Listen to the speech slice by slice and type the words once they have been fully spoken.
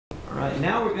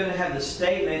Now we're going to have the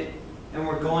statement, and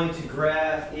we're going to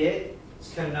graph it.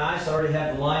 It's kind of nice. I already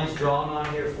have the lines drawn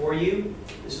on here for you.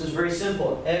 This was very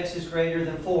simple. X is greater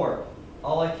than 4.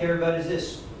 All I care about is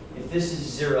this. If this is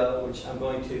 0, which I'm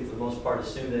going to, for the most part,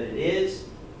 assume that it is,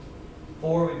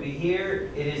 4 would be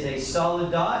here. It is a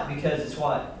solid dot because it's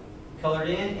what? Colored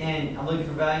in. And I'm looking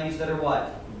for values that are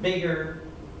what? Bigger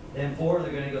than 4.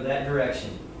 They're going to go that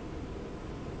direction.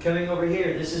 Coming over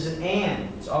here, this is an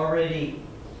and. It's already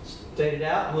stated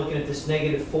out. I'm looking at this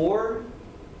 -4.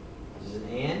 This is an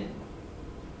and.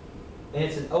 And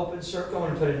it's an open circle.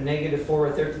 I'm going to put a -4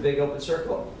 right there at the big open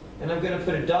circle. And I'm going to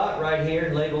put a dot right here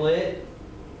and label it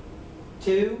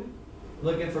 2.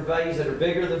 Looking for values that are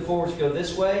bigger than 4, which go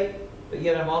this way. But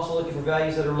yet I'm also looking for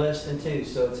values that are less than 2.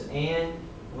 So it's an and.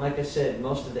 And like I said,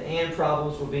 most of the and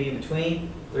problems will be in between.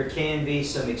 There can be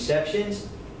some exceptions.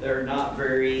 They're not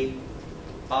very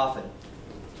often.